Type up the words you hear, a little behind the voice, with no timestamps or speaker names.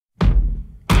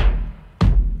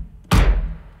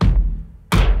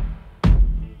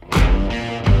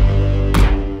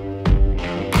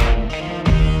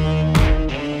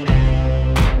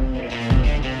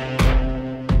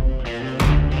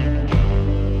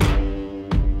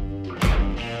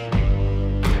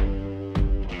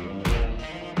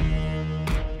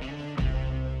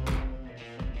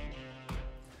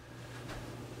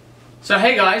So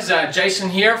hey guys, Jason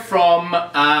here from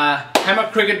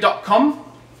handcrafted.com,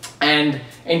 and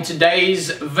in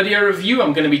today's video review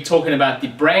I'm going to be talking about the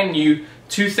brand new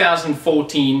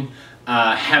 2014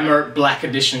 Hammer Black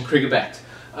Edition cricket bat.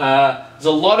 There's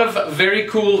a lot of very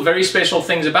cool, very special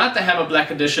things about the Hammer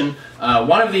Black Edition.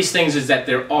 One of these things is that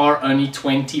there are only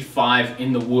 25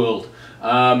 in the world.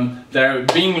 They're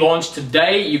being launched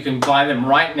today. You can buy them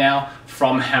right now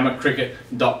from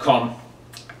handcrafted.com,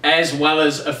 as well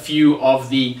as a few of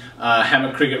the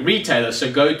Hammer Cricket retailers.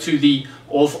 So go to the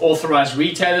authorized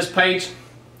retailers page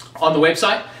on the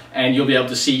website and you'll be able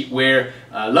to see where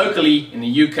locally in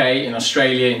the UK, in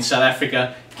Australia, in South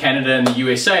Africa, Canada and the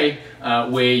USA,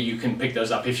 where you can pick those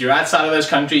up. If you're outside of those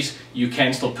countries, you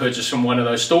can still purchase from one of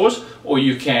those stores, or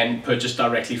you can purchase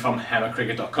directly from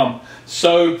handcrafted.com.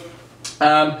 So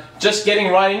just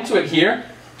getting right into it here,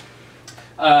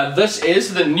 this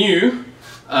is the new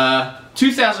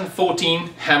 2014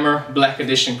 Hammer Black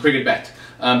Edition cricket bat.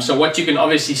 So what you can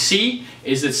obviously see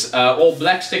is it's all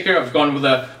black sticker. I've gone with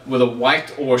a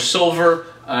white or silver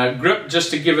grip just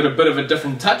to give it a bit of a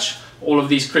different touch. All of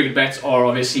these cricket bats are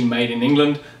obviously made in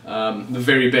England. The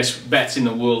very best bats in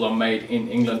the world are made in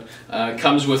England.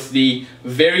 Comes with the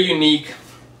very unique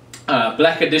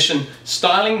Black Edition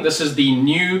styling. This is the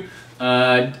new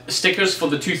stickers for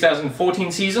the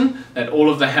 2014 season that all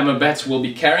of the Hammer bats will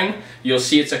be carrying. You'll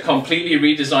see it's a completely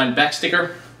redesigned back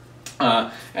sticker,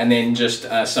 and then just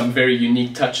some very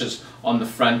unique touches on the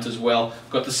front as well.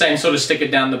 Got the same sort of sticker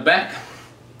down the back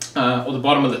or the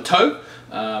bottom of the toe,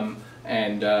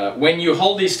 and when you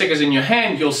hold these stickers in your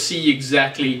hand, you'll see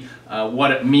exactly what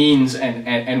it means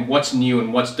and what's new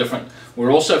and what's different.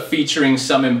 We're also featuring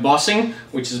some embossing,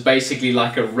 which is basically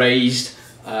like a raised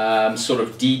sort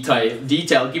of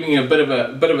detail, giving it a bit of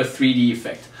a 3D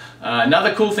effect.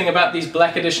 Another cool thing about these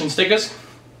Black Edition stickers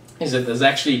is that there's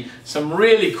actually some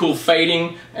really cool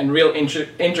fading and real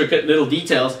intricate little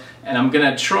details, and I'm going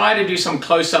to try to do some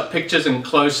close-up pictures and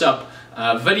close-up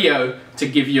video to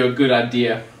give you a good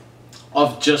idea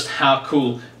of just how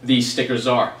cool these stickers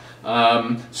are.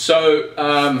 That's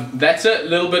a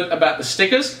little bit about the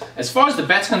stickers. As far as the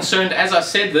bat's concerned, as I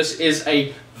said, this is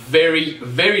a very,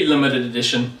 very limited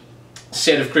edition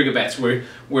set of cricket bats. We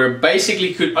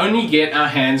basically could only get our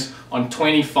hands on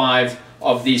 25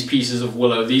 of these pieces of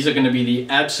willow. These are going to be the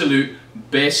absolute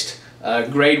best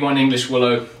grade 1 English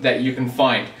willow that you can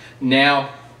find.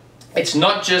 Now, it's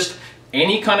not just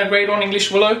any kind of grade 1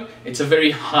 English willow, it's a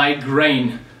very high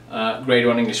grain grade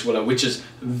 1 English willow, which is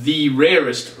the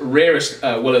rarest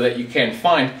willow that you can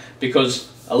find, because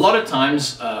a lot of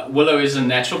times willow is a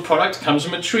natural product, comes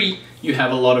from a tree, you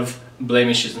have a lot of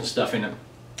blemishes and stuff in them.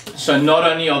 So not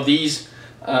only are these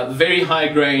very high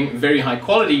grain, very high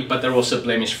quality, but they're also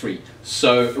blemish free.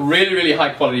 So really, really high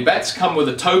quality bats. Come with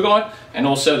a toe guard, and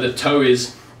also the toe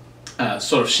is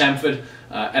sort of chamfered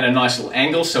at a nice little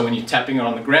angle, so when you're tapping it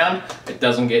on the ground, it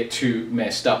doesn't get too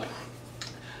messed up.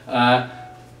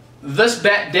 This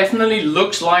bat definitely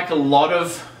looks like not a lot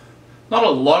of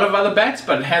other bats,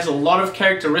 but it has a lot of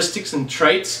characteristics and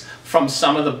traits from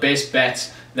some of the best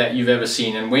bats that you've ever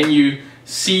seen. And when you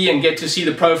see and get to see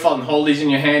the profile and hold these in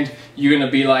your hand, you're going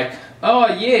to be like, oh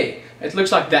yeah, it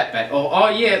looks like that bat, or oh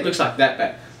yeah, it looks like that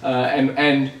bat.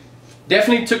 And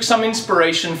definitely took some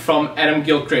inspiration from Adam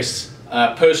Gilchrist's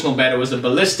personal bat. It was a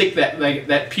ballistic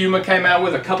that Puma came out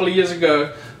with a couple of years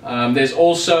ago. There's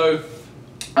also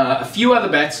a few other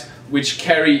bats which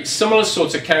carry similar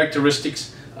sorts of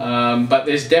characteristics, but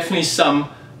there's definitely some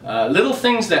little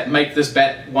things that make this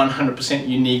bat 100%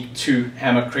 unique to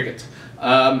Hammer Cricket.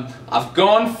 I've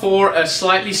gone for a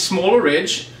slightly smaller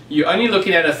edge. You're only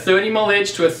looking at a 30mm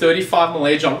edge to a 35mm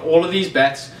edge on all of these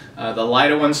bats. The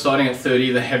lighter one's starting at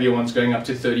 30, the heavier one's going up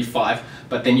to 35,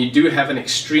 but then you do have an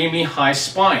extremely high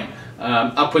spine,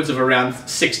 upwards of around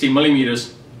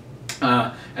 60mm.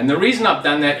 And the reason I've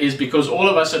done that is because all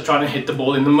of us are trying to hit the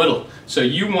ball in the middle. So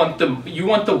you want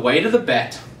the weight of the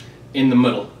bat in the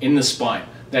middle, in the spine.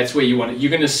 That's where you want it. You're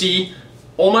going to see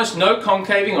almost no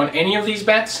concaving on any of these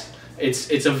bats.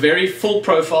 It's a very full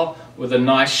profile with a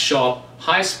nice sharp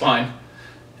high spine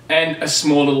and a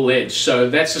small little edge. So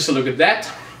that's just a look at that.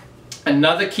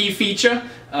 Another key feature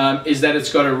is that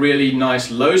it's got a really nice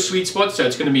low sweet spot. So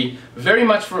it's going to be very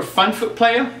much for a front foot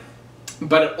player,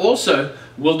 but it also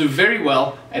will do very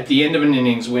well at the end of an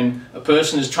innings when a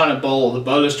person is trying to bowl, or the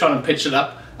bowler is trying to pitch it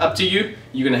up to you.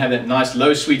 You're going to have that nice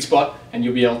low sweet spot, and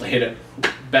you'll be able to hit it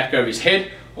back over his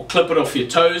head, or clip it off your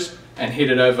toes and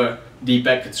hit it over deep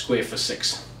back at square for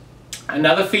 6.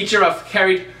 Another feature I've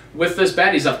carried with this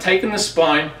bat is I've taken the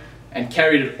spine and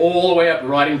carried it all the way up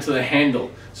right into the handle.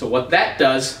 So what that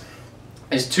does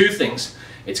is two things.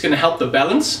 It's going to help the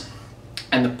balance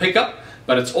and the pickup,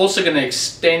 but it's also going to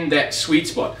extend that sweet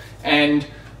spot. And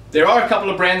there are a couple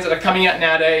of brands that are coming out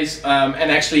nowadays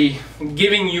and actually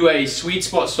giving you a sweet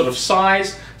spot sort of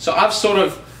size. So I've sort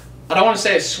of, I don't want to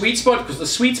say a sweet spot because the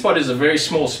sweet spot is a very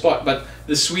small spot, but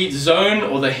the sweet zone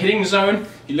or the hitting zone,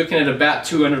 you're looking at about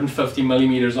 250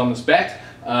 millimeters on this bat.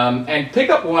 And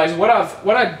pickup wise, what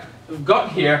I've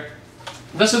got here,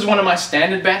 this is one of my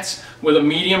standard bats with a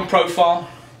medium profile,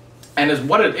 and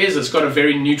what it is, it's got a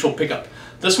very neutral pickup.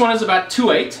 This one is about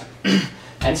 2.8,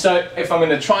 and so if I'm going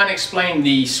to try and explain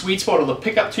the sweet spot or the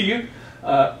pickup to you,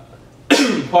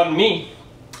 pardon me,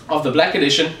 of the Black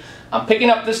Edition, I'm picking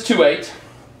up this 2.8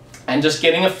 and just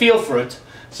getting a feel for it.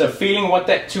 So feeling what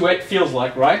that 2.8 feels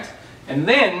like, right? And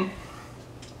then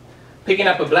picking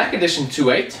up a Black Edition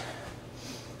 2.8,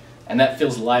 and that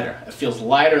feels lighter. It feels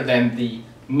lighter than the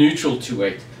neutral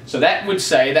 2.8. So that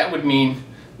would mean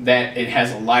that it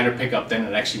has a lighter pickup than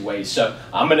it actually weighs. So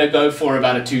I'm going to go for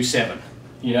about a 2.7.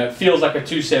 You know, it feels like a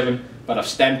 2.7, but I've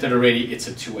stamped it already, it's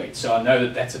a 2.8. So I know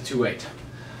that that's a 2.8.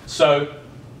 So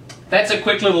that's a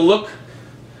quick little look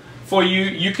for you.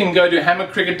 You can go to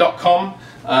hammercricket.com.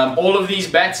 All of these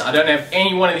bats, I don't have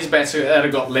any one of these bats that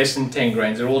have got less than 10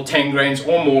 grains. They're all 10 grains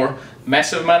or more.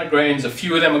 Massive amount of grains. A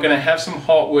few of them are going to have some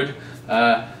heartwood.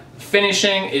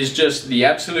 Finishing is just the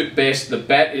absolute best. The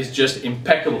bat is just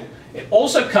impeccable. It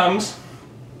also comes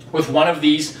with one of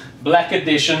these Black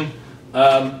Edition,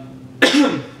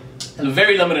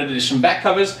 very limited edition back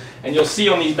covers, and you'll see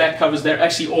on these back covers they're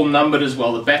actually all numbered as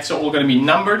well. The bats are all going to be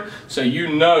numbered, so you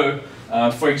know,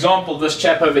 for example, this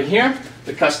chap over here,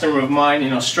 the customer of mine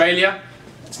in Australia,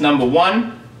 it's number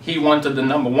 1. He wanted the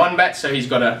number 1 bat, so he's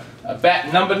got a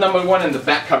bat numbered number 1, and the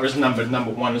back cover is numbered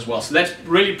number 1 as well. So that's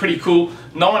really pretty cool.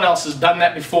 No one else has done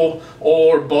that before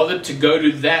or bothered to go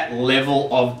to that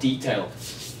level of detail.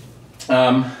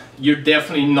 You're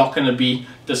definitely not going to be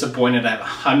disappointed. At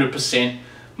 100%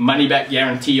 money back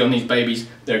guarantee on these babies.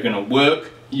 They're going to work,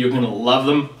 you're going to love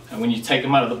them, and when you take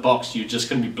them out of the box, you're just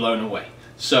going to be blown away.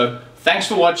 So thanks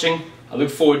for watching. I look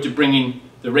forward to bringing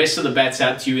the rest of the bats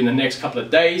out to you in the next couple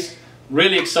of days.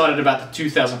 Really excited about the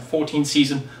 2014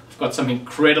 season. I've got some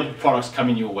incredible products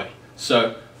coming your way.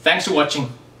 So thanks for watching.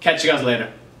 Catch you guys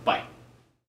later.